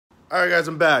All right, guys,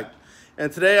 I'm back.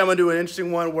 And today I'm gonna do an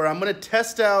interesting one where I'm gonna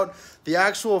test out the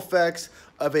actual effects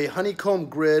of a honeycomb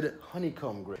grid,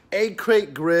 egg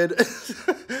crate grid,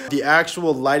 the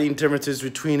actual lighting differences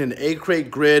between an egg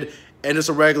crate grid and just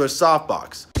a regular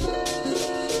softbox.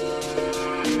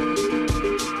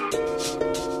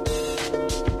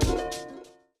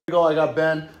 I got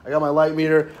Ben, I got my light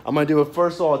meter. I'm gonna do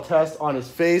first of all a test on his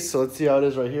face, so let's see how it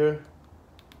is right here.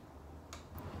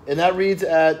 And that reads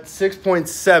at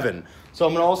 6.7. So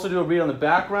I'm gonna also do a read on the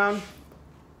background.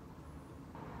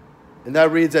 And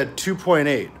that reads at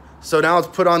 2.8. So now let's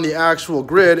put on the actual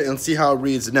grid and see how it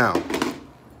reads now.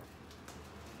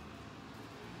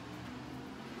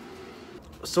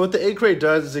 So what the egg crate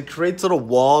does is it creates little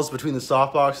walls between the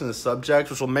softbox and the subject,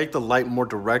 which will make the light more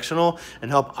directional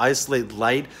and help isolate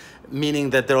light,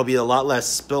 meaning that there will be a lot less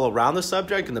spill around the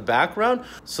subject in the background.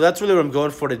 So that's really what I'm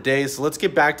going for today. So let's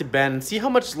get back to Ben and see how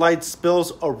much light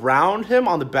spills around him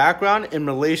on the background in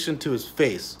relation to his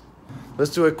face.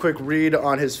 Let's do a quick read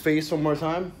on his face one more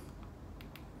time.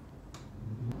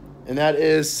 And that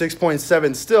is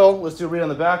 6.7 still. Let's do a read on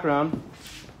the background.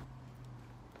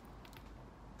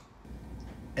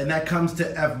 And that comes to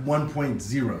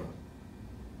f1.0.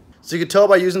 So you can tell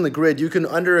by using the grid, you can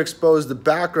underexpose the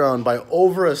background by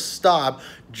over a stop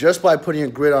just by putting a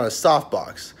grid on a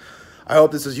softbox. I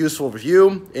hope this is useful for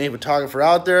you, any photographer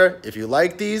out there. If you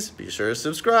like these, be sure to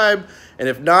subscribe. And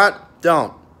if not,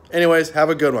 don't. Anyways, have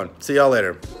a good one. See y'all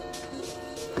later.